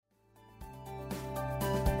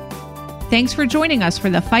Thanks for joining us for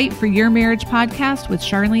the Fight for Your Marriage podcast with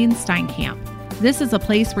Charlyne Steinkamp. This is a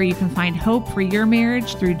place where you can find hope for your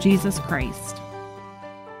marriage through Jesus Christ.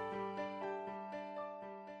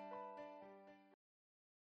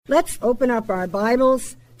 Let's open up our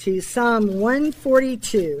Bibles to Psalm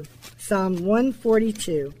 142. Psalm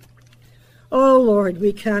 142. Oh Lord,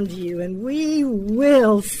 we come to you and we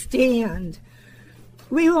will stand.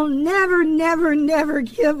 We will never, never, never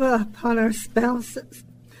give up on our spouses.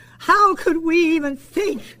 How could we even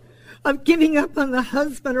think of giving up on the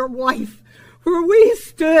husband or wife where we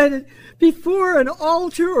stood before an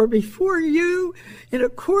altar or before you in a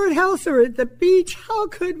courthouse or at the beach? How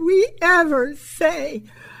could we ever say,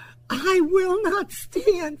 I will not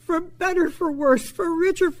stand for better, for worse, for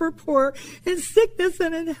richer, for poor, in sickness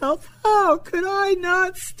and in health? How could I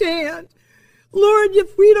not stand? Lord,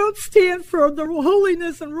 if we don't stand for the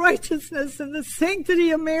holiness and righteousness and the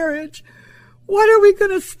sanctity of marriage, what are we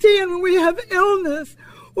going to stand when we have illness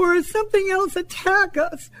or something else attack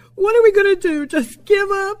us? What are we going to do? Just give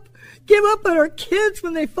up? Give up on our kids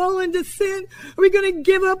when they fall into sin? Are we going to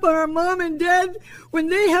give up on our mom and dad when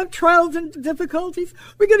they have trials and difficulties?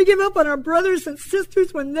 Are we going to give up on our brothers and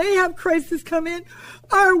sisters when they have crises come in?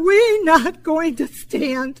 Are we not going to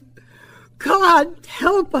stand? God,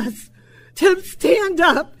 help us to stand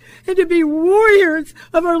up and to be warriors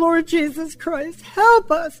of our Lord Jesus Christ.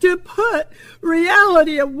 Help us to put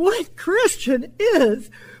reality of what Christian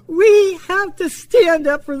is. We have to stand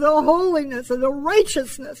up for the holiness and the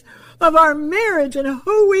righteousness of our marriage and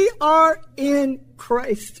who we are in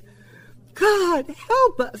Christ. God,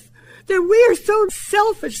 help us that we are so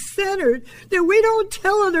selfish-centered that we don't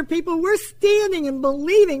tell other people we're standing and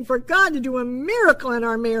believing for God to do a miracle in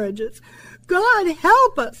our marriages. God,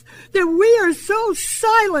 help us that we are so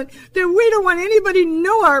silent that we don't want anybody to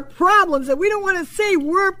know our problems, that we don't want to say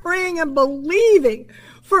we're praying and believing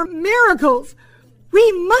for miracles.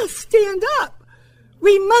 We must stand up.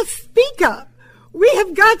 We must speak up. We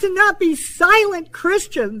have got to not be silent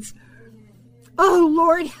Christians. Oh,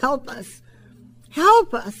 Lord, help us.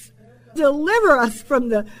 Help us. Deliver us from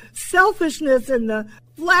the selfishness and the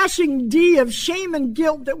flashing D of shame and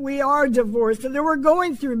guilt that we are divorced and that we're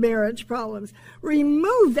going through marriage problems.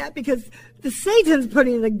 Remove that, because the Satan's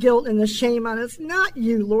putting the guilt and the shame on us, not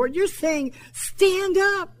you, Lord. You're saying, stand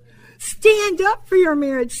up. Stand up for your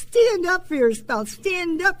marriage. Stand up for your spouse.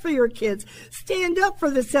 Stand up for your kids. Stand up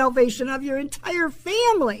for the salvation of your entire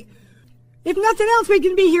family. If nothing else, we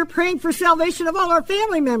can be here praying for salvation of all our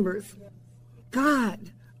family members.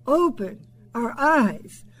 God, open our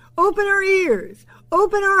eyes. Open our ears.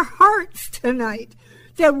 Open our hearts tonight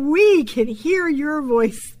that we can hear your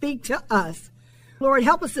voice speak to us. Lord,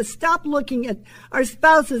 help us to stop looking at our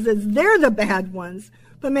spouses as they're the bad ones,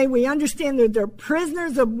 but may we understand that they're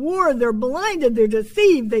prisoners of war. They're blinded. They're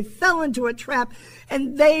deceived. They fell into a trap,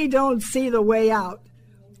 and they don't see the way out.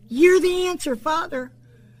 You're the answer, Father.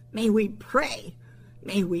 May we pray.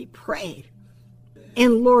 May we pray.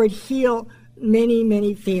 And, Lord, heal many,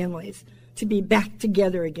 many families to be back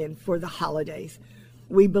together again for the holidays.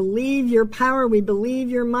 We believe your power. We believe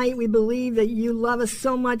your might. We believe that you love us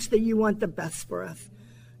so much that you want the best for us.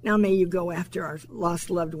 Now may you go after our lost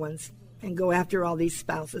loved ones and go after all these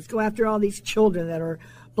spouses. Go after all these children that are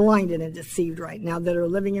blinded and deceived right now, that are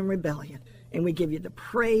living in rebellion. And we give you the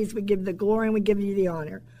praise, we give you the glory, and we give you the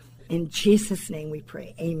honor. In Jesus' name we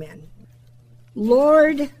pray. Amen.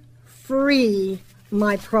 Lord, free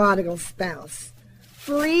my prodigal spouse.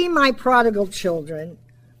 Free my prodigal children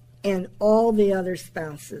and all the other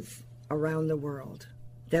spouses around the world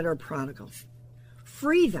that are prodigals.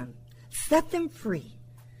 Free them. Set them free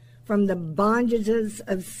from the bondages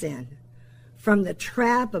of sin, from the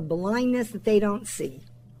trap of blindness that they don't see.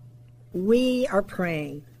 We are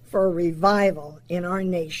praying for a revival in our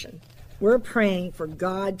nation. We're praying for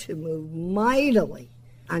God to move mightily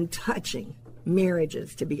on touching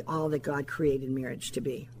marriages to be all that God created marriage to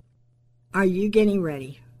be. Are you getting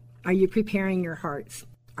ready? Are you preparing your hearts?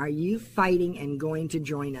 Are you fighting and going to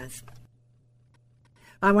join us?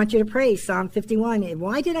 I want you to pray Psalm 51.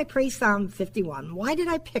 Why did I pray Psalm 51? Why did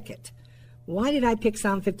I pick it? Why did I pick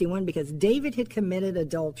Psalm 51? Because David had committed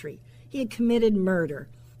adultery. He had committed murder.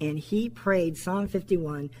 And he prayed Psalm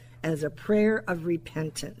 51 as a prayer of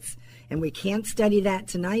repentance. And we can't study that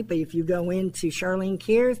tonight, but if you go into Charlyne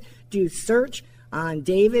Cares, do search on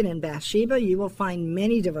David and Bathsheba, you will find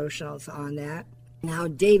many devotionals on that. Now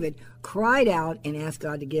David cried out and asked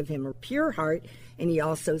God to give him a pure heart, and he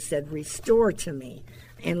also said, restore to me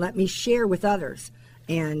and let me share with others.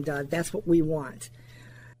 And that's what we want.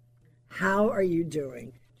 How are you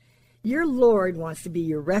doing? Your Lord wants to be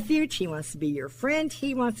your refuge. He wants to be your friend.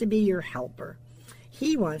 He wants to be your helper.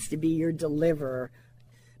 He wants to be your deliverer.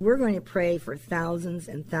 We're going to pray for thousands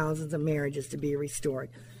and thousands of marriages to be restored.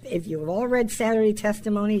 If you've all read Saturday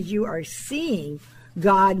testimonies, you are seeing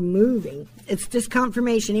God moving. It's just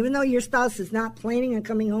confirmation. Even though your spouse is not planning on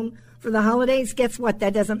coming home for the holidays, guess what?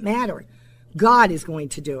 That doesn't matter. God is going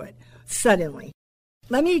to do it suddenly.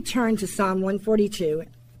 Let me turn to Psalm 142.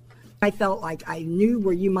 I felt like I knew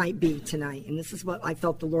where you might be tonight, and this is what I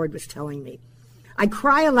felt the Lord was telling me. I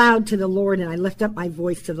cry aloud to the Lord, and I lift up my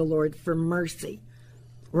voice to the Lord for mercy.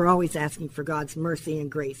 We're always asking for God's mercy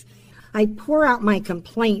and grace. I pour out my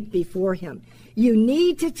complaint before him. You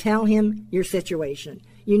need to tell him your situation.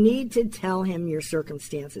 You need to tell him your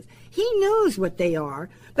circumstances. He knows what they are,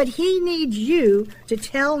 but he needs you to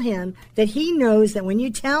tell him that he knows that when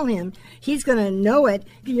you tell him, he's going to know it.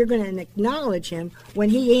 You're going to acknowledge him. When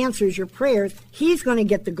he answers your prayers, he's going to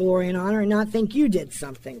get the glory and honor and not think you did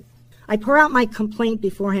something. I pour out my complaint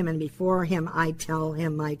before him, and before him I tell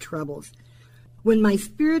him my troubles. When my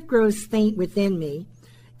spirit grows faint within me,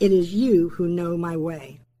 it is you who know my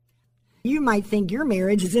way. You might think your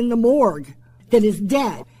marriage is in the morgue, that is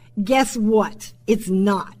dead. Guess what? It's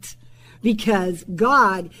not. Because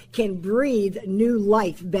God can breathe new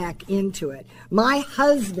life back into it. My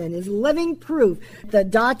husband is living proof. The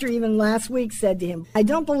doctor even last week said to him, I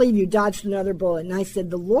don't believe you dodged another bullet. And I said,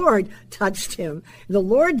 the Lord touched him. The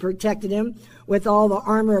Lord protected him with all the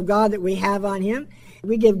armor of God that we have on him.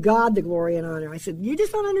 We give God the glory and honor. I said, you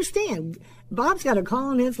just don't understand. Bob's got a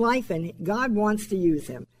call in his life, and God wants to use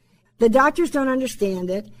him. The doctors don't understand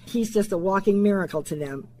it. He's just a walking miracle to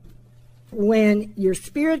them. When your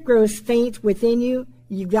spirit grows faint within you,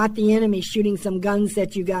 you've got the enemy shooting some guns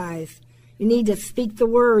at you guys. You need to speak the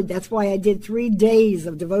word. That's why I did 3 days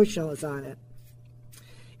of devotionals on it.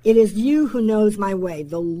 It is you who knows my way.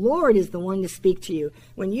 The Lord is the one to speak to you.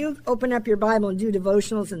 When you open up your Bible and do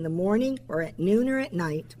devotionals in the morning or at noon or at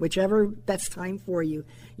night, whichever best time for you,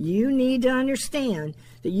 you need to understand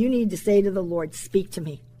that you need to say to the Lord, speak to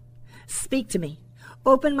me. Speak to me.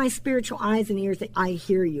 Open my spiritual eyes and ears that I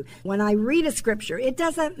hear you. When I read a scripture, it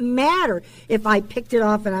doesn't matter if I picked it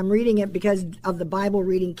off and I'm reading it because of the Bible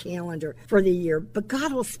reading calendar for the year, but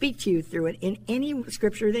God will speak to you through it in any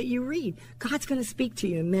scripture that you read. God's going to speak to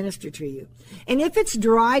you and minister to you. And if it's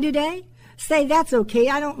dry today, say, that's okay.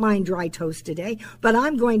 I don't mind dry toast today, but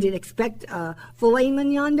I'm going to expect filet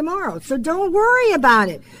mignon tomorrow. So don't worry about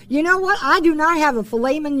it. You know what? I do not have a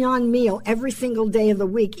filet mignon meal every single day of the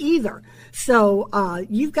week either. So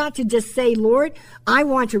you've got to just say, Lord, I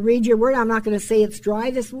want to read your word. I'm not going to say it's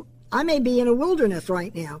dry. I may be in a wilderness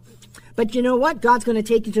right now. But you know what? God's going to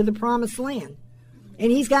take you to the promised land.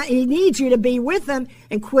 And he needs you to be with him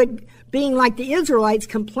and quit being like the Israelites,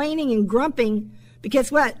 complaining and grumping.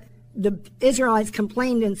 Because what? The Israelites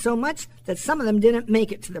complained in so much that some of them didn't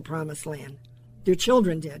make it to the promised land. Their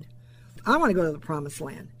children did. I want to go to the promised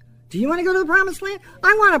land. Do you want to go to the promised land?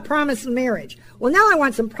 I want a promised marriage. Well, now I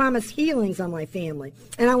want some promised healings on my family.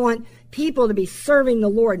 And I want people to be serving the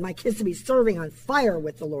Lord, my kids to be serving on fire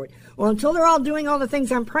with the Lord. Well, until they're all doing all the things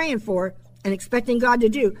I'm praying for and expecting God to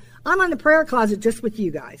do, I'm on the prayer closet just with you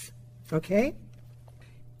guys. Okay?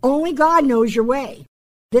 Only God knows your way.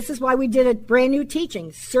 This is why we did a brand new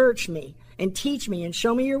teaching. Search me and teach me and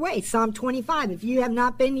show me your way. Psalm 25. If you have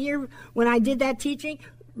not been here when I did that teaching,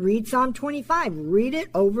 read Psalm 25. Read it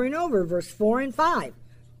over and over, verse 4 and 5.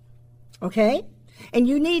 Okay? And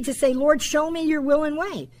you need to say, Lord, show me your will and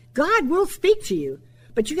way. God will speak to you,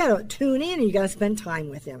 but you got to tune in and you got to spend time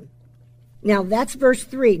with him. Now, that's verse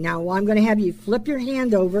 3. Now, I'm going to have you flip your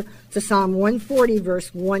hand over to Psalm 140,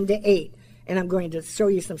 verse 1 to 8, and I'm going to show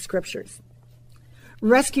you some scriptures.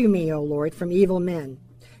 Rescue me, O Lord, from evil men.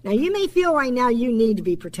 Now, you may feel right now you need to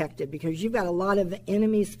be protected because you've got a lot of the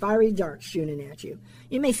enemy's fiery darts shooting at you.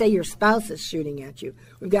 You may say your spouse is shooting at you.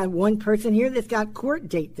 We've got one person here that's got court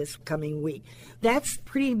date this coming week. That's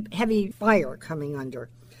pretty heavy fire coming under.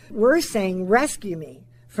 We're saying rescue me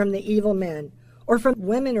from the evil men, or from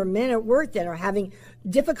women or men at work that are having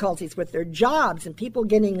difficulties with their jobs and people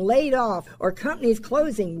getting laid off or companies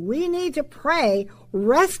closing. We need to pray,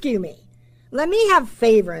 rescue me. Let me have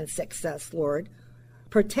favor and success, Lord.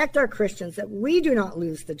 Protect our Christians that we do not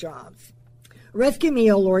lose the jobs. Rescue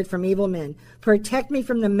me, O Lord, from evil men. Protect me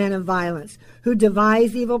from the men of violence who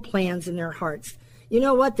devise evil plans in their hearts. You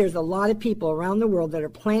know what? There's a lot of people around the world that are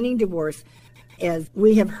planning divorce, as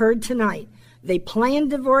we have heard tonight. They plan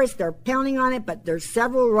divorce, they're counting on it, but there's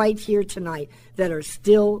several right here tonight that are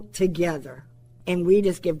still together. And we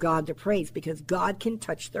just give God the praise because God can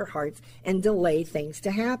touch their hearts and delay things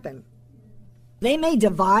to happen. They may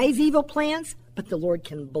devise evil plans, but the Lord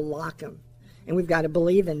can block them. And we've got to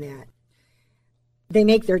believe in that. They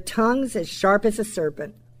make their tongues as sharp as a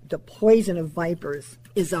serpent. The poison of vipers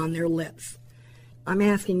is on their lips. I'm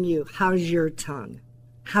asking you, how's your tongue?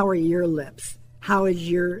 How are your lips? How is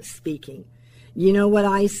your speaking? You know what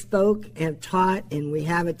I spoke and taught, and we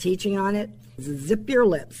have a teaching on it? Zip your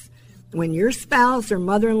lips. When your spouse or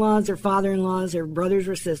mother-in-laws or father-in-laws or brothers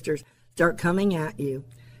or sisters start coming at you,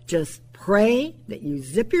 just pray that you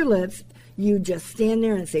zip your lips. You just stand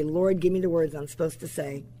there and say, Lord, give me the words I'm supposed to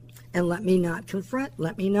say. And let me not confront,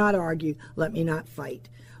 let me not argue, let me not fight.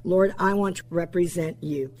 Lord, I want to represent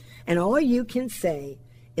you. And all you can say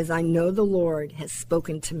is, I know the Lord has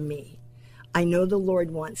spoken to me. I know the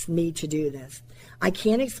Lord wants me to do this. I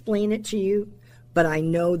can't explain it to you, but I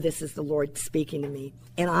know this is the Lord speaking to me.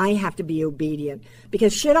 And I have to be obedient.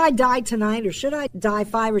 Because should I die tonight or should I die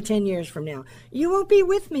 5 or 10 years from now, you won't be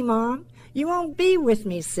with me, Mom. You won't be with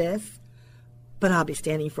me, sis. But I'll be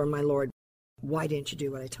standing for my Lord. Why didn't you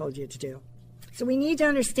do what I told you to do? So we need to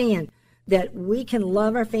understand that we can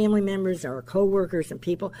love our family members, our co-workers, and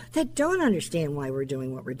people that don't understand why we're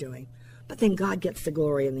doing what we're doing. But then God gets the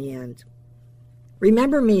glory in the end.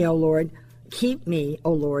 Remember me, O Lord. Keep me,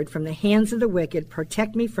 O Lord, from the hands of the wicked.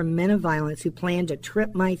 Protect me from men of violence who plan to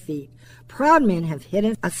trip my feet. Proud men have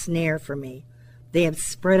hidden a snare for me. They have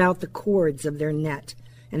spread out the cords of their net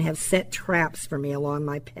and have set traps for me along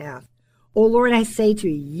my path. O Lord, I say to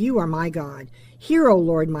you, you are my God. Hear, O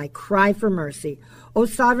Lord, my cry for mercy. O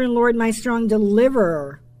sovereign Lord, my strong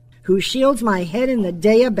deliverer, who shields my head in the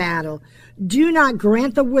day of battle. Do not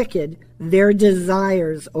grant the wicked their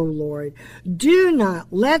desires, O Lord. Do not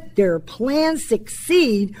let their plans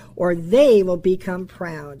succeed, or they will become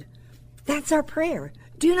proud. That's our prayer.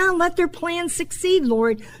 Do not let their plans succeed,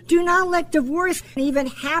 Lord. Do not let divorce even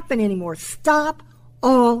happen anymore. Stop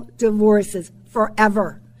all divorces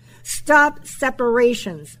forever. Stop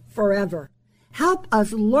separations forever. Help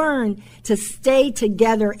us learn to stay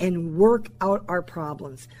together and work out our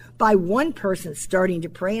problems by one person starting to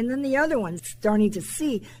pray and then the other one starting to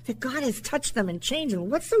see that God has touched them and changed them.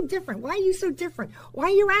 What's so different? Why are you so different? Why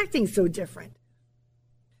are you acting so different?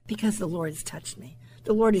 Because the Lord has touched me.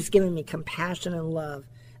 The Lord has given me compassion and love,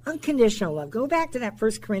 unconditional love. Go back to that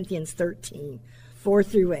 1 Corinthians 13,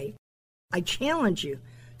 4-8. I challenge you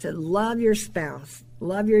to love your spouse,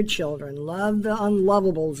 love your children, love the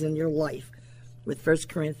unlovables in your life with 1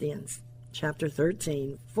 Corinthians chapter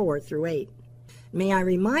 13, 4-8. May I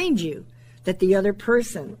remind you that the other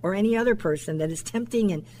person or any other person that is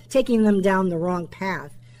tempting and taking them down the wrong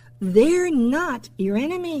path, they're not your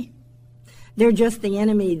enemy. They're just the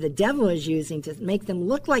enemy the devil is using to make them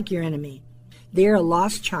look like your enemy. They're a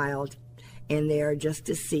lost child, and they are just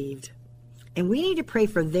deceived. And we need to pray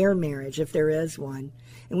for their marriage, if there is one.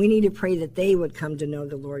 And we need to pray that they would come to know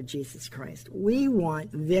the Lord Jesus Christ. We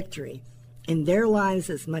want victory in their lives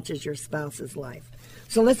as much as your spouse's life.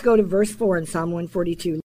 So let's go to verse 4 in Psalm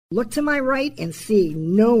 142. Look to my right and see,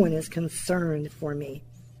 no one is concerned for me.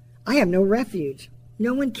 I have no refuge.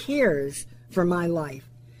 No one cares for my life.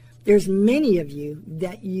 There's many of you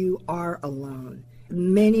that you are alone.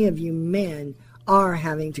 Many of you men are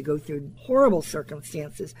having to go through horrible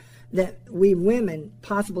circumstances that we women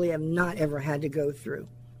possibly have not ever had to go through.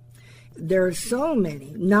 There are so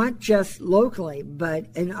many, not just locally, but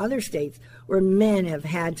in other states, where men have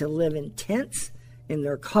had to live in tents, in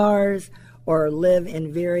their cars, or live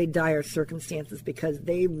in very dire circumstances because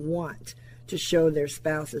they want to show their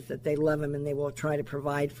spouses that they love them and they will try to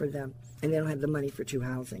provide for them, and they don't have the money for 2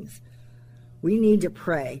 housings. We need to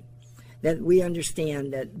pray that we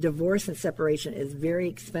understand that divorce and separation is very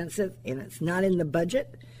expensive, and it's not in the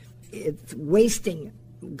budget. It's wasting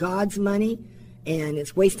God's money, and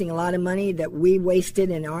it's wasting a lot of money that we wasted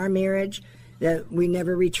in our marriage that we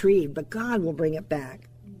never retrieved, but God will bring it back.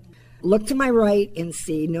 Look to my right and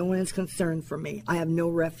see, no one is concerned for me. I have no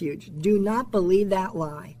refuge. Do not believe that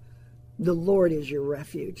lie. The Lord is your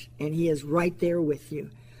refuge, and he is right there with you.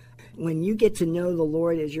 When you get to know the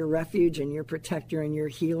Lord as your refuge and your protector and your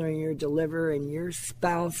healer and your deliverer and your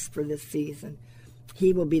spouse for this season,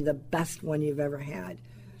 he will be the best one you've ever had.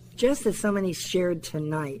 Just as somebody shared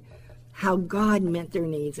tonight, how God met their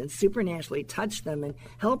needs and supernaturally touched them and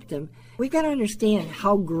helped them, we've got to understand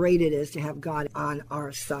how great it is to have God on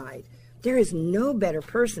our side. There is no better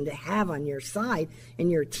person to have on your side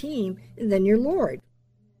and your team than your Lord.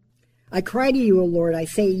 I cry to you, O Lord. I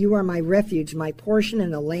say, you are my refuge, my portion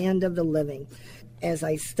in the land of the living. As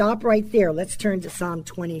I stop right there, let's turn to Psalm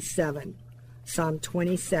 27. Psalm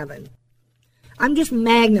 27. I'm just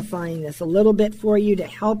magnifying this a little bit for you to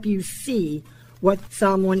help you see what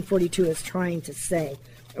Psalm 142 is trying to say.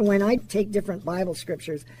 When I take different Bible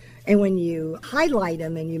scriptures, And when you highlight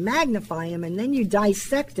them and you magnify them and then you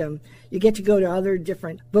dissect them, you get to go to other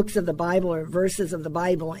different books of the Bible or verses of the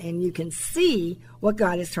Bible, and you can see what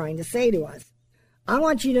God is trying to say to us. I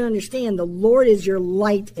want you to understand the Lord is your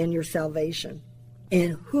light and your salvation.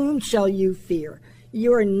 And whom shall you fear?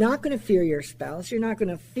 You are not going to fear your spouse. You're not going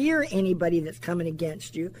to fear anybody that's coming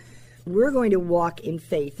against you. We're going to walk in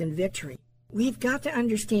faith and victory. We've got to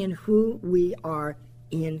understand who we are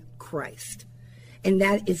in Christ. And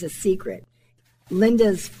that is a secret.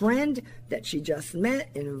 Linda's friend that she just met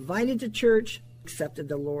and invited to church accepted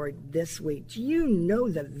the Lord this week. Do you know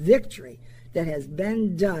the victory that has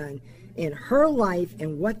been done in her life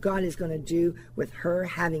and what God is going to do with her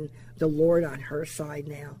having the Lord on her side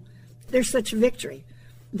now? There's such victory.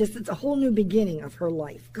 This is a whole new beginning of her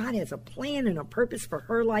life. God has a plan and a purpose for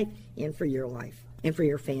her life and for your life and for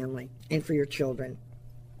your family and for your children.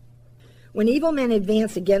 When evil men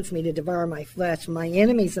advance against me to devour my flesh, my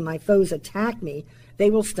enemies and my foes attack me, they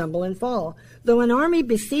will stumble and fall. Though an army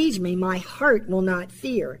besiege me, my heart will not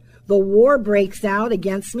fear. The war breaks out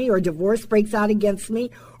against me, or divorce breaks out against me,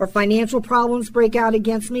 or financial problems break out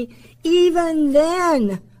against me, even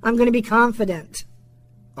then I'm going to be confident.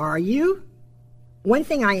 Are you? One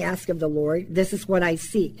thing I ask of the Lord, this is what I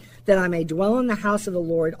seek, that I may dwell in the house of the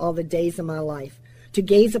Lord all the days of my life, to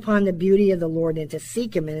gaze upon the beauty of the Lord and to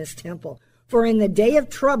seek him in his temple. For in the day of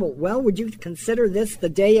trouble, well, would you consider this the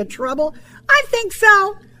day of trouble? I think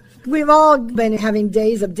so. We've all been having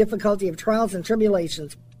days of difficulty, of trials and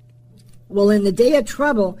tribulations. Well, in the day of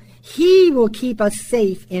trouble, he will keep us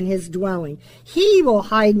safe in his dwelling. He will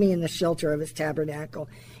hide me in the shelter of his tabernacle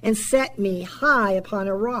and set me high upon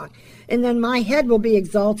a rock. And then my head will be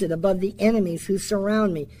exalted above the enemies who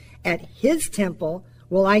surround me. At his temple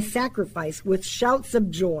will I sacrifice with shouts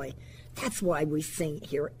of joy. That's why we sing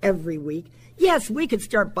here every week. Yes, we could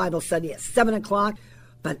start Bible study at 7 o'clock,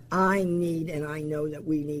 but I need and I know that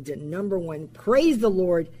we need to, number one, praise the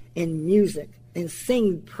Lord in music and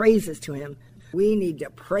sing praises to him. We need to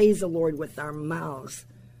praise the Lord with our mouths.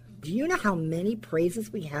 Do you know how many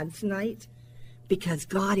praises we had tonight? Because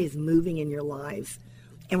God is moving in your lives,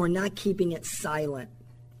 and we're not keeping it silent.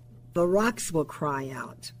 The rocks will cry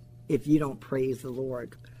out if you don't praise the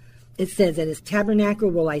Lord. It says, at his tabernacle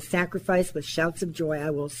will I sacrifice with shouts of joy.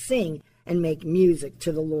 I will sing and make music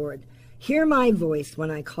to the Lord. Hear my voice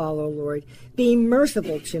when I call, O Lord. Be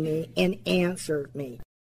merciful to me and answer me.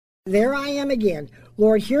 There I am again.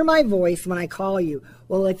 Lord, hear my voice when I call you.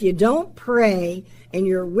 Well, if you don't pray and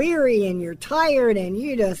you're weary and you're tired and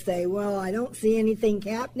you just say, well, I don't see anything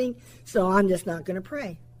happening, so I'm just not going to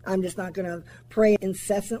pray. I'm just not going to pray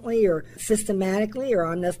incessantly or systematically, or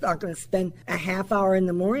I'm just not going to spend a half hour in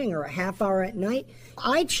the morning or a half hour at night.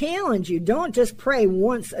 I challenge you, don't just pray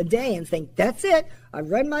once a day and think, that's it. I've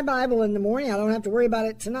read my Bible in the morning. I don't have to worry about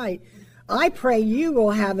it tonight. I pray you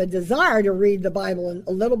will have a desire to read the Bible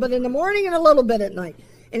a little bit in the morning and a little bit at night.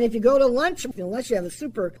 And if you go to lunch, unless you have a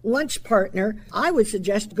super lunch partner, I would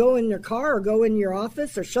suggest go in your car or go in your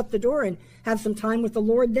office or shut the door and have some time with the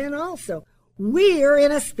Lord then also. We're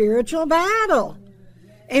in a spiritual battle.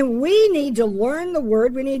 And we need to learn the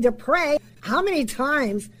word. We need to pray. How many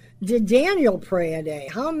times did Daniel pray a day?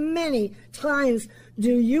 How many times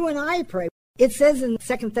do you and I pray? It says in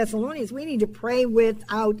 2 Thessalonians, we need to pray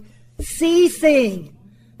without ceasing.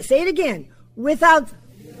 Say it again. Without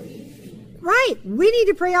ceasing. Right. We need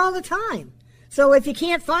to pray all the time. So if you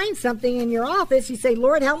can't find something in your office, you say,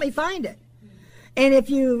 Lord, help me find it. And if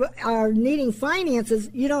you are needing finances,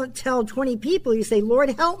 you don't tell 20 people. You say, Lord,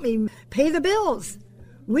 help me pay the bills.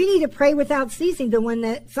 We need to pray without ceasing. That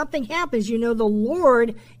when something happens, you know the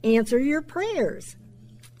Lord answer your prayers.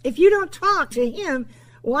 If you don't talk to him,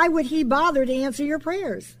 why would he bother to answer your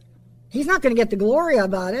prayers? He's not going to get the glory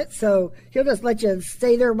about it, so he'll just let you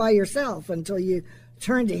stay there by yourself until you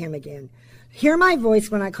turn to him again. Hear my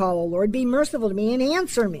voice when I call, O Lord. Be merciful to me and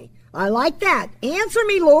answer me. I like that. Answer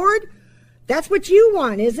me, Lord. That's what you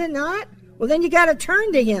want, is it not? Well, then you got to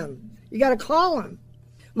turn to him. You got to call him.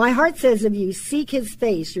 My heart says of you, seek his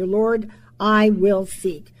face. Your Lord, I will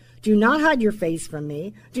seek. Do not hide your face from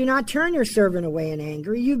me. Do not turn your servant away in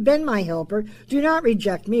anger. You've been my helper. Do not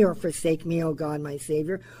reject me or forsake me, O God, my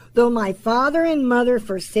Savior. Though my father and mother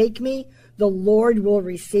forsake me, the Lord will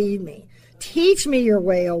receive me. Teach me your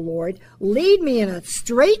way, O Lord. Lead me in a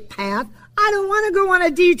straight path. I don't want to go on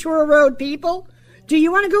a detour road, people. Do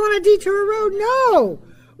you want to go on a detour road? No.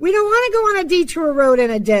 We don't want to go on a detour road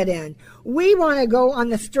and a dead end. We want to go on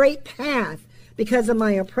the straight path because of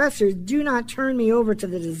my oppressors. Do not turn me over to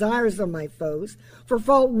the desires of my foes, for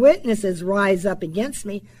false witnesses rise up against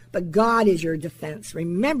me, but God is your defense.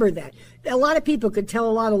 Remember that. A lot of people could tell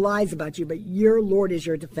a lot of lies about you, but your Lord is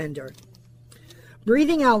your defender.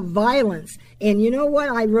 Breathing out violence. And you know what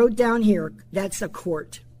I wrote down here? That's a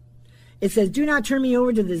court. It says, do not turn me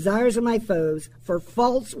over to the desires of my foes, for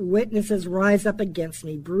false witnesses rise up against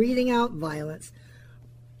me, breathing out violence.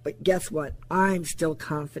 But guess what? I'm still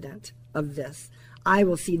confident of this. I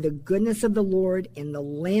will see the goodness of the Lord in the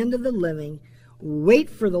land of the living. Wait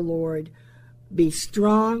for the Lord. Be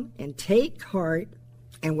strong and take heart.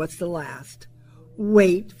 And what's the last?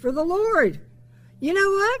 Wait for the Lord. You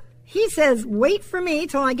know what? He says, wait for me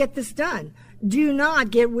till I get this done. Do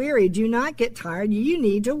not get weary. Do not get tired. You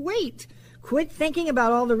need to wait. Quit thinking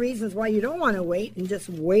about all the reasons why you don't want to wait and just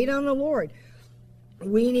wait on the Lord.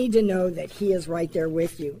 We need to know that he is right there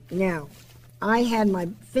with you. Now, I had my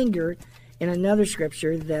finger in another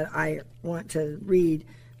scripture that I want to read,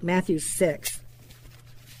 Matthew 6.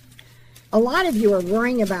 A lot of you are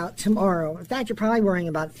worrying about tomorrow. In fact, you're probably worrying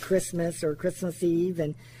about Christmas or Christmas Eve,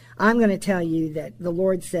 and I'm going to tell you that the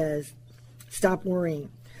Lord says, stop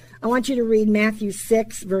worrying. I want you to read Matthew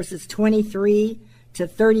 6, verses 23 to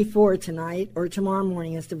 34 tonight or tomorrow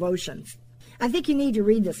morning as devotions. I think you need to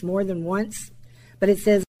read this more than once, but it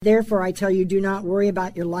says, therefore I tell you, do not worry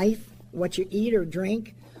about your life, what you eat or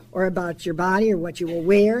drink, or about your body or what you will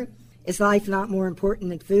wear. Is life not more important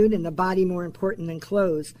than food, and the body more important than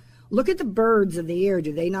clothes? Look at the birds of the air.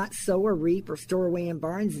 Do they not sow or reap or store away in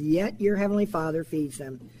barns? Yet your heavenly Father feeds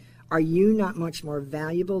them. Are you not much more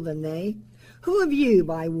valuable than they? Who of you,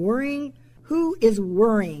 by worrying, who is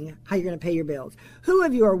worrying how you're going to pay your bills? Who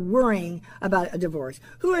of you are worrying about a divorce?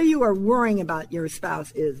 Who of you are worrying about your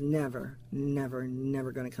spouse is never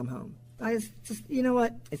going to come home? You know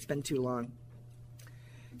what? It's been too long.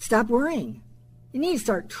 Stop worrying. You need to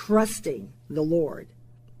start trusting the Lord.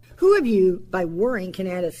 Who of you, by worrying, can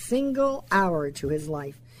add a single hour to his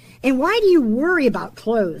life? And why do you worry about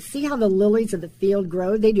clothes? See how the lilies of the field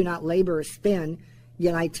grow? They do not labor or spin.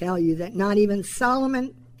 Yet I tell you that not even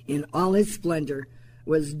Solomon in all his splendor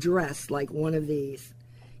was dressed like one of these.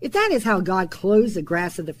 If that is how God clothes the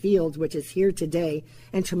grass of the fields, which is here today,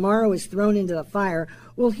 and tomorrow is thrown into the fire,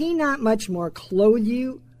 will he not much more clothe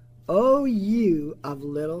you, O you of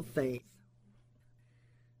little faith?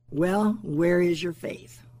 Well, where is your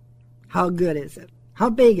faith? How good is it? How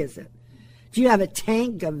big is it? Do you have a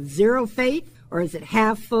tank of zero faith, or is it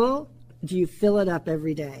half full? Do you fill it up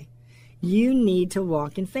every day? You need to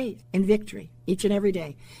walk in faith and victory each and every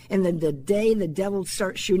day. And then the day the devil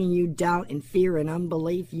starts shooting you doubt and fear and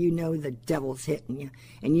unbelief, you know the devil's hitting you.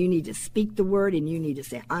 And you need to speak the word, and you need to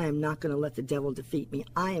say, I am not going to let the devil defeat me.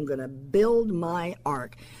 I am going to build my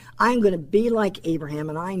ark. I'm going to be like Abraham,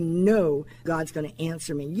 and I know God's going to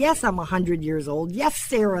answer me. Yes, I'm 100 years old. Yes,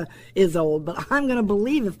 Sarah is old, but I'm going to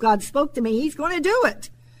believe if God spoke to me, he's going to do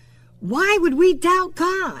it. Why would we doubt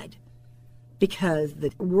God? Because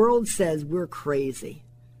the world says we're crazy.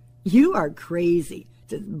 You are crazy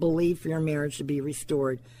to believe for your marriage to be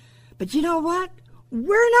restored. But you know what?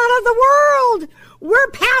 We're not of the world.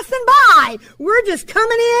 We're passing by. We're just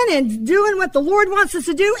coming in and doing what the Lord wants us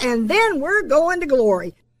to do, and then we're going to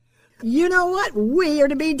glory. You know what? We are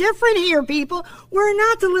to be different here, people. We're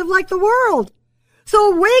not to live like the world.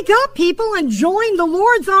 So wake up, people, and join the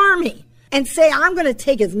Lord's army. And say, I'm going to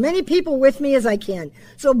take as many people with me as I can.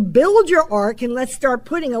 So build your ark, and let's start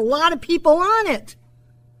putting a lot of people on it.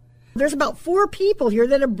 There's about 4 people here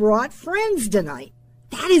that have brought friends tonight.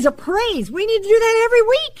 That is a praise. We need to do that every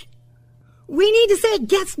week. We need to say,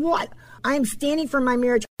 guess what? I'm standing for my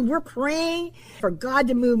marriage. We're praying for God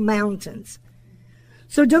to move mountains.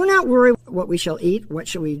 So do not worry what we shall eat, what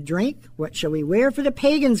shall we drink, what shall we wear, for the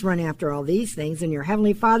pagans run after all these things, and your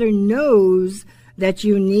heavenly Father knows that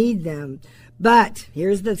you need them. But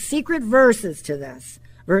here's the secret verses to this.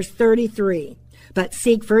 Verse 33. But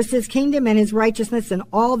seek first his kingdom and his righteousness, and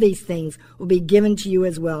all these things will be given to you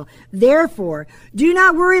as well. Therefore, do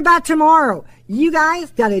not worry about tomorrow. You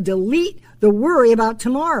guys got to delete the worry about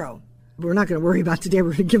tomorrow. We're not going to worry about today. We're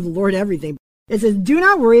going to give the Lord everything. It says, do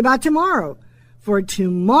not worry about tomorrow, for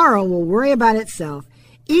tomorrow will worry about itself.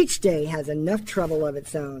 Each day has enough trouble of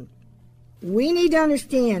its own. We need to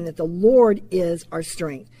understand that the Lord is our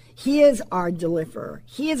strength. He is our deliverer.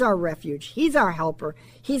 He is our refuge. He's our helper.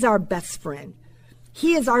 He's our best friend.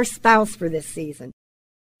 He is our spouse for this season.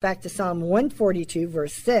 Back to Psalm 142,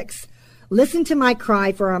 verse 6. Listen to my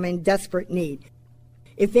cry, for I'm in desperate need.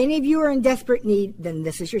 If any of you are in desperate need, then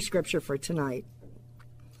this is your scripture for tonight.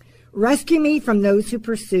 Rescue me from those who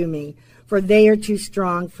pursue me, for they are too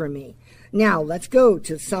strong for me. Now, let's go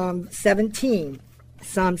to Psalm 17.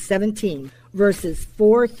 Psalm 17, verses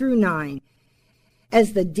 4 through 9.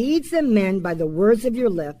 As the deeds of men by the words of your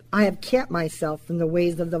lip, I have kept myself from the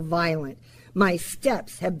ways of the violent. My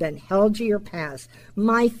steps have been held to your paths.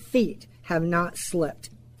 My feet have not slipped.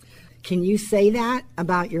 Can you say that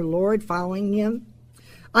about your Lord, following him?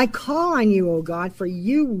 I call on you, O God, for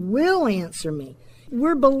you will answer me.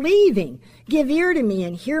 We're believing. Give ear to me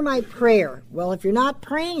and hear my prayer. Well, if you're not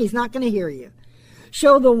praying, he's not going to hear you.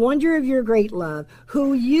 Show the wonder of your great love,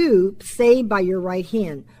 who you saved by your right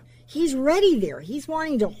hand. He's ready there. He's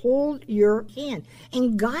wanting to hold your hand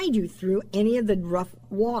and guide you through any of the rough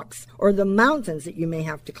walks or the mountains that you may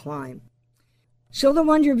have to climb. Show the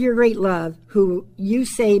wonder of your great love, who you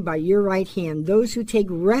saved by your right hand, those who take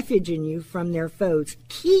refuge in you from their foes.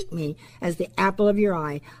 Keep me as the apple of your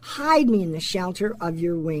eye. Hide me in the shelter of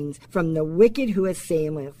your wings from the wicked who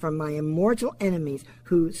assail me, from my immortal enemies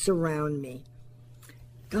who surround me.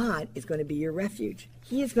 God is going to be your refuge.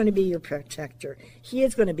 He is going to be your protector. He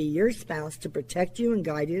is going to be your spouse to protect you and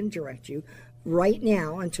guide you and direct you right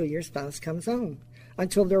now until your spouse comes home,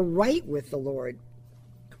 until they're right with the Lord.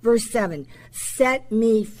 Verse 7, set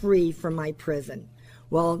me free from my prison.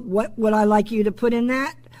 Well, what would I like you to put in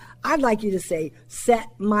that? I'd like you to say, set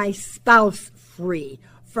my spouse free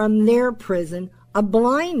from their prison of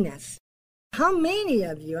blindness. How many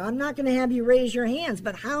of you, I'm not going to have you raise your hands,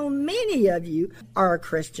 but how many of you are a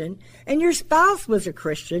Christian and your spouse was a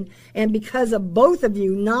Christian, and because of both of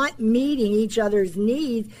you not meeting each other's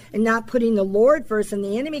needs and not putting the Lord first and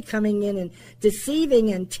the enemy coming in and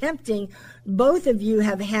deceiving and tempting, both of you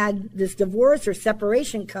have had this divorce or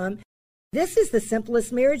separation come. This is the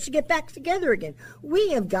simplest marriage to get back together again. We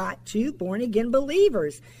have got two born-again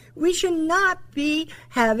believers. We should not be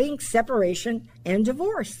having separation and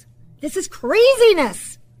divorce. This is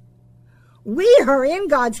craziness. We are in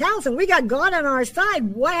God's house and we got God on our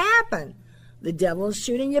side. What happened? The devil is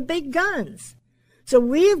shooting you big guns. So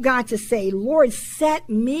we've got to say, Lord, set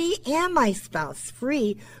me and my spouse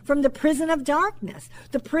free from the prison of darkness,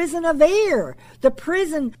 the prison of air, the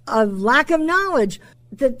prison of lack of knowledge,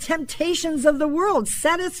 the temptations of the world.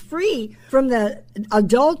 Set us free from the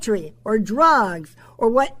adultery or drugs or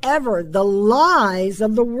whatever, the lies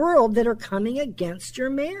of the world that are coming against your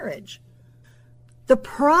marriage. The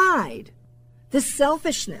pride, the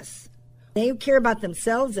selfishness. They care about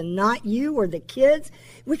themselves and not you or the kids.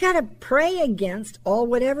 We got to pray against all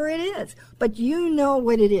whatever it is. But you know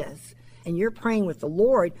what it is. And you're praying with the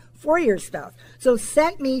Lord for your spouse. So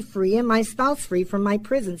set me free and my spouse free from my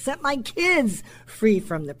prison. Set my kids free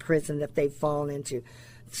from the prison that they've fallen into,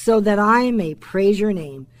 so that I may praise your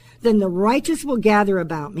name. Then the righteous will gather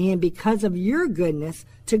about me, and because of your goodness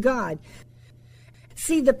to God.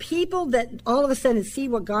 See, the people that all of a sudden see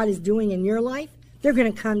what God is doing in your life, they're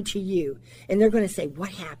going to come to you, and they're going to say, what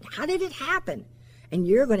happened? How did it happen? And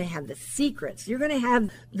you're going to have the secrets. You're going to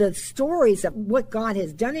have the stories of what God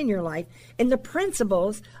has done in your life and the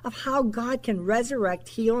principles of how God can resurrect,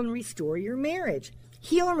 heal, and restore your marriage.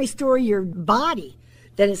 Heal and restore your body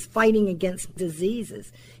that is fighting against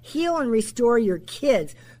diseases. Heal and restore your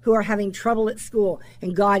kids who are having trouble at school,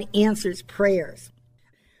 and God answers prayers.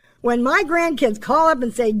 When my grandkids call up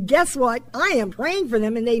and say, guess what? I am praying for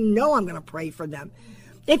them, and they know I'm going to pray for them.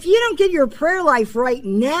 If you don't get your prayer life right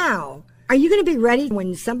now, are you going to be ready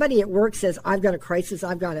when somebody at work says, I've got a crisis,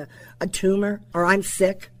 I've got a tumor, or I'm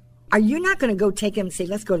sick? Are you not going to go take them and say,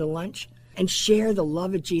 let's go to lunch and share the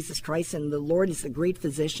love of Jesus Christ and the Lord is the great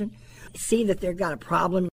physician? See that they've got a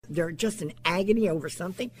problem, they're just in agony over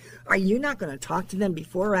something. Are you not going to talk to them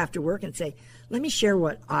before or after work and say, let me share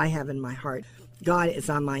what I have in my heart. God is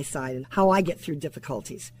on my side and how I get through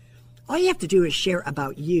difficulties. All you have to do is share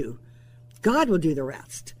about you. God will do the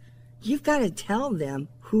rest. You've got to tell them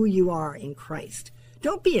who you are in Christ.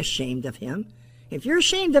 Don't be ashamed of him. If you're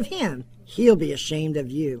ashamed of him, he'll be ashamed of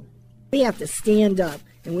you. We have to stand up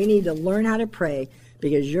and we need to learn how to pray,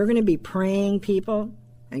 because you're going to be praying people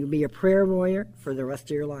and be a prayer warrior for the rest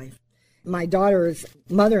of your life. My daughter's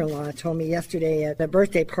mother-in-law told me yesterday at a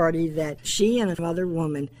birthday party that she and another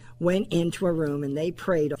woman went into a room and they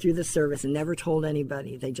prayed through the service and never told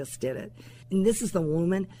anybody. They just did it. And this is the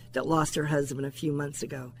woman that lost her husband a few months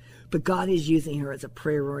ago. But God is using her as a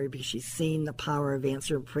prayer warrior because she's seen the power of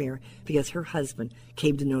answered prayer, because her husband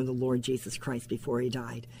came to know the Lord Jesus Christ before he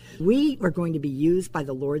died. We are going to be used by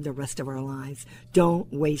the Lord the rest of our lives.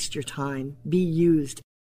 Don't waste your time. Be used.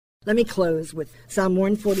 Let me close with Psalm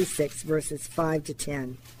 146, verses 5 to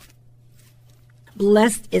 10.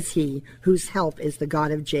 Blessed is he whose help is the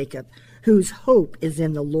God of Jacob, whose hope is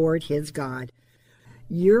in the Lord his God.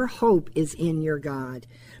 Your hope is in your God.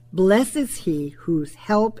 Blessed is he whose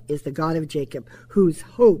help is the God of Jacob, whose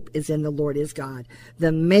hope is in the Lord his God,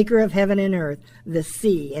 the maker of heaven and earth, the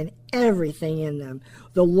sea, and everything in them,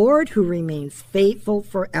 the Lord who remains faithful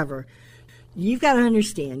forever. You've got to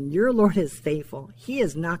understand, your Lord is faithful. He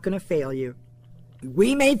is not going to fail you.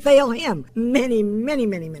 We may fail him many, many,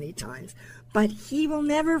 many, many times, but he will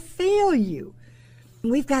never fail you.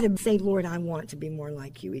 We've got to say, Lord, I want to be more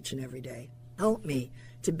like you each and every day. Help me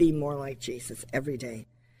to be more like Jesus every day.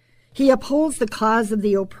 He upholds the cause of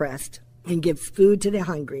the oppressed and gives food to the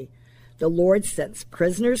hungry. The Lord sets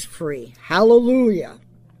prisoners free. Hallelujah.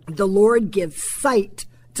 The Lord gives sight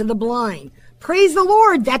to the blind. Praise the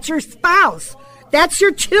Lord. That's your spouse. That's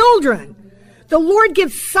your children. The Lord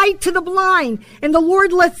gives sight to the blind, and the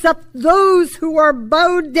Lord lifts up those who are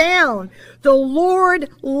bowed down. The Lord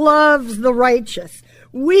loves the righteous.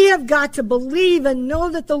 We have got to believe and know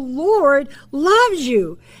that the Lord loves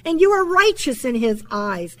you, and you are righteous in his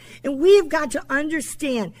eyes. And we have got to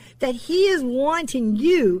understand that he is wanting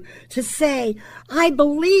you to say, I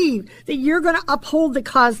believe that you're going to uphold the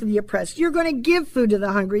cause of the oppressed. You're going to give food to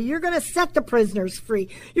the hungry. You're going to set the prisoners free.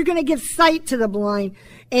 You're going to give sight to the blind.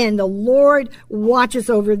 And the Lord watches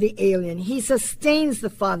over the alien. He sustains the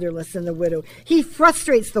fatherless and the widow. He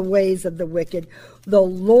frustrates the ways of the wicked. The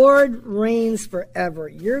Lord reigns forever.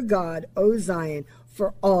 Your God, O Zion,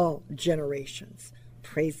 for all generations.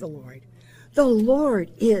 Praise the Lord. The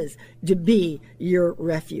Lord is to be your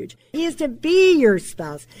refuge. He is to be your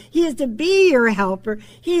spouse. He is to be your helper.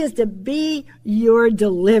 He is to be your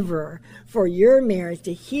deliverer for your marriage,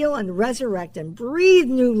 to heal and resurrect and breathe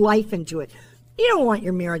new life into it. You don't want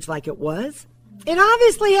your marriage like it was. It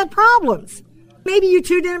obviously had problems. Maybe you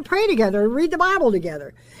two didn't pray together or read the Bible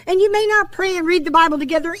together. And you may not pray and read the Bible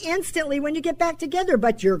together instantly when you get back together,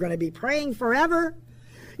 but you're going to be praying forever.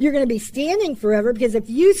 You're going to be standing forever, because if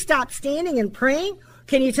you stop standing and praying,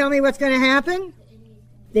 can you tell me what's going to happen?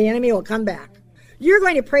 The enemy will come back. You're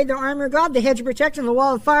going to pray the armor of God, the hedge of protection, the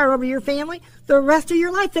wall of fire over your family the rest of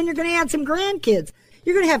your life. Then you're going to add some grandkids.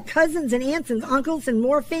 You're going to have cousins and aunts and uncles and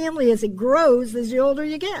more family as it grows as the older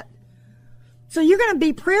you get. So you're going to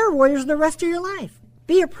be prayer warriors the rest of your life.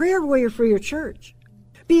 Be a prayer warrior for your church.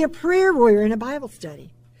 Be a prayer warrior in a Bible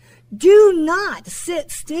study. Do not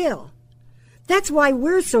sit still. That's why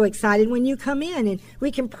we're so excited when you come in and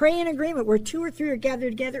we can pray in agreement where 2 or 3 are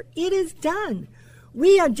gathered together. It is done.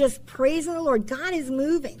 We are just praising the Lord. God is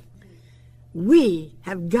moving. We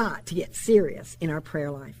have got to get serious in our prayer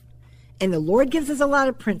life. And the Lord gives us a lot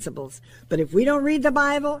of principles. But if we don't read the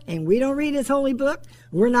Bible and we don't read his holy book,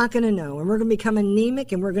 we're not going to know. And we're going to become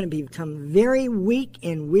anemic, and we're going to become very weak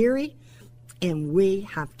and weary. And we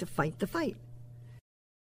have to fight the fight.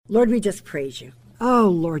 Lord, we just praise you. Oh,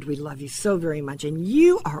 Lord, we love you so very much. And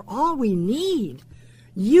you are all we need.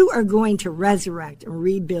 You are going to resurrect and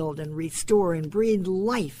rebuild and restore and breathe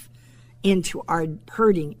life into our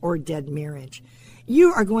hurting or dead marriage.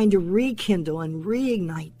 You are going to rekindle and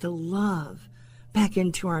reignite the love back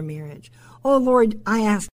into our marriage. Oh, Lord, I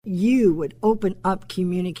ask you would open up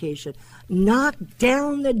communication. Knock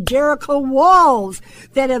down the Jericho walls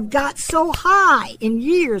that have got so high in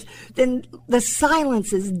years, then the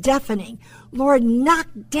silence is deafening. Lord, knock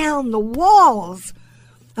down the walls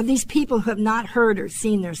of these people who have not heard or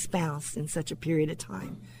seen their spouse in such a period of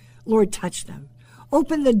time. Lord, touch them.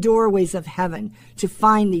 Open the doorways of heaven to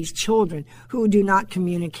find these children who do not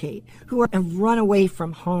communicate, who have run away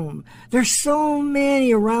from home. There's so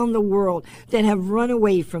many around the world that have run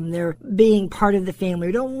away from their being part of the family,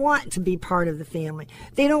 who don't want to be part of the family.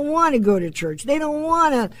 They don't want to go to church. They don't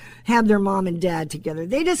want to have their mom and dad together.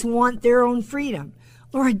 They just want their own freedom.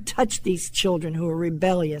 Lord, touch these children who are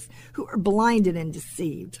rebellious, who are blinded and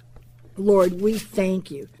deceived. Lord, we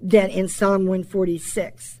thank you that in Psalm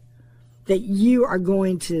 146, that you are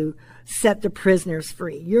going to set the prisoners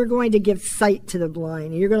free. You're going to give sight to the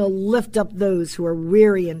blind. You're going to lift up those who are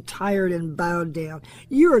weary and tired and bowed down.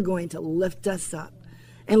 You are going to lift us up.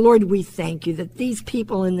 And Lord, we thank you that these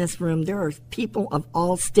people in this room, there are people of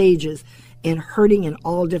all stages and hurting in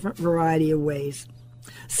all different variety of ways.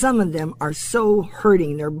 Some of them are so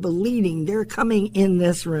hurting, they're bleeding. They're coming in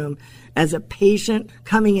this room as a patient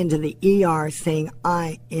coming into the ER saying,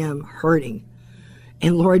 I am hurting.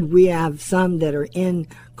 And Lord, we have some that are in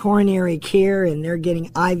coronary care and they're getting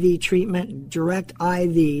IV treatment, direct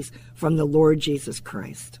IVs from the Lord Jesus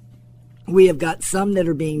Christ. We have got some that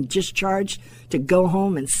are being discharged to go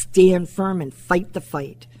home and stand firm and fight the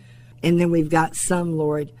fight. And then we've got some,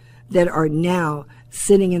 Lord, that are now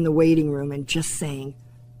sitting in the waiting room and just saying,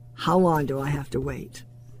 how long do I have to wait?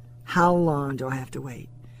 How long do I have to wait?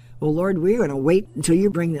 Well, Lord, we're going to wait until you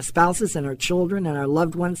bring the spouses and our children and our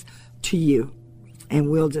loved ones to you. and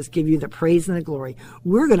we'll just give you the praise and the glory.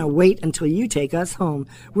 We're going to wait until you take us home.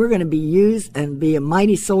 We're going to be used and be a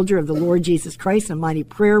mighty soldier of the Lord Jesus Christ, a mighty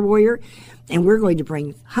prayer warrior, and we're going to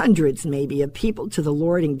bring hundreds maybe of people to the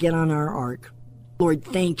Lord and get on our ark. Lord,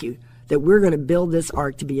 thank you that we're going to build this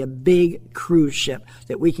ark to be a big cruise ship,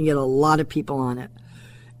 that we can get a lot of people on it.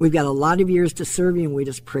 We've got a lot of years to serve you, and we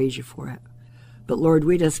just praise you for it. But Lord,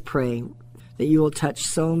 we just pray that you will touch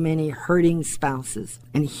so many hurting spouses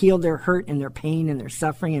and heal their hurt and their pain and their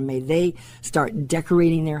suffering, and may they start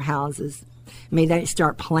decorating their houses. May they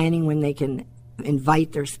start planning when they can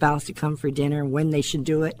invite their spouse to come for dinner and when they should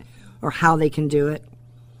do it or how they can do it,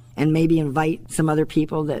 and maybe invite some other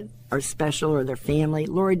people that are special or their family.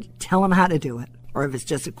 Lord, tell them how to do it, or if it's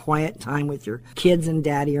just a quiet time with your kids and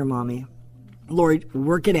daddy or mommy. Lord,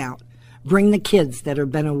 work it out. Bring the kids that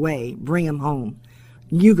have been away, bring them home.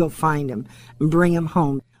 You go find them and bring them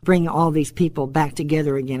home. Bring all these people back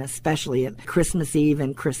together again, especially at Christmas Eve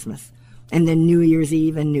and Christmas, and then New Year's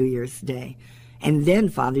Eve and New Year's Day. And then,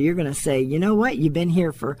 Father, you're going to say, you know what? You've been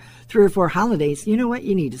here for 3 or 4 holidays. You know what?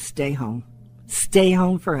 You need to stay home. Stay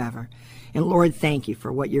home forever. And Lord, thank you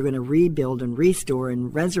for what you're going to rebuild and restore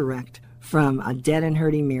and resurrect from a dead and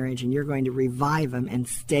hurting marriage, and you're going to revive them and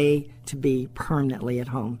stay to be permanently at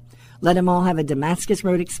home. Let them all have a Damascus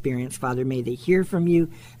Road experience, Father. May they hear from you.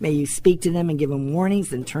 May you speak to them and give them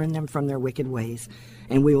warnings and turn them from their wicked ways.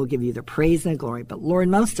 And we will give you the praise and the glory. But Lord,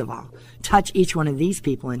 most of all, touch each one of these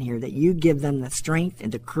people in here, that you give them the strength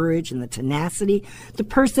and the courage and the tenacity, the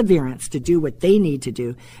perseverance to do what they need to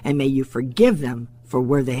do. And may you forgive them for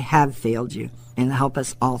where they have failed you, and help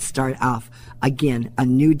us all start off again a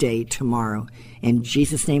new day tomorrow. In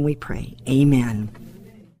Jesus' name we pray. Amen.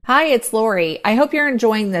 Hi, it's Lori. I hope you're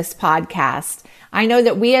enjoying this podcast. I know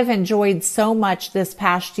that we have enjoyed so much this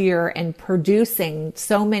past year in producing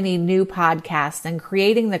so many new podcasts and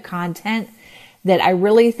creating the content that I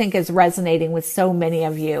really think is resonating with so many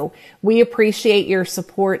of you. We appreciate your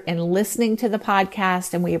support in listening to the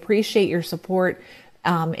podcast, and we appreciate your support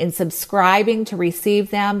in subscribing to receive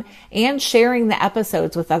them and sharing the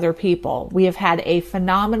episodes with other people. We have had a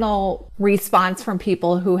phenomenal response from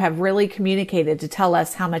people who have really communicated to tell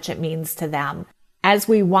us how much it means to them. As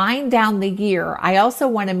we wind down the year, I also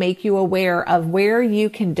want to make you aware of where you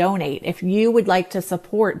can donate if you would like to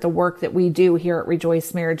support the work that we do here at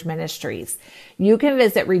Rejoice Marriage Ministries. You can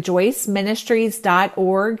visit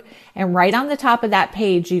rejoiceministries.org, and right on the top of that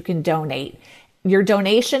page, you can donate. Your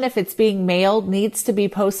donation, if it's being mailed, needs to be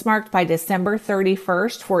postmarked by December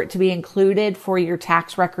 31st for it to be included for your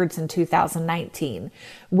tax records in 2019.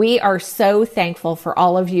 We are so thankful for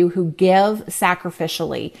all of you who give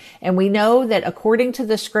sacrificially. And we know that according to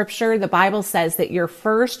the scripture, the Bible says that your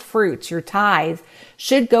first fruits, your tithe,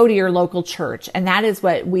 should go to your local church. And that is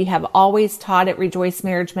what we have always taught at Rejoice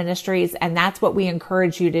Marriage Ministries. And that's what we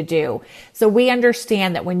encourage you to do. So we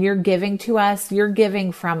understand that when you're giving to us, you're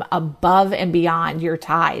giving from above and beyond your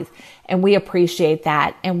tithe. And we appreciate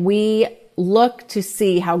that. And we look to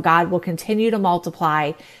see how God will continue to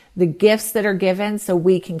multiply the gifts that are given so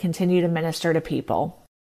we can continue to minister to people.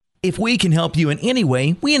 If we can help you in any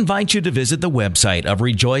way, we invite you to visit the website of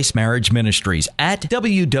Rejoice Marriage Ministries at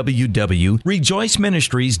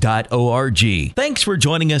www.rejoiceministries.org. Thanks for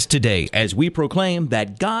joining us today as we proclaim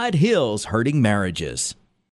that God heals hurting marriages.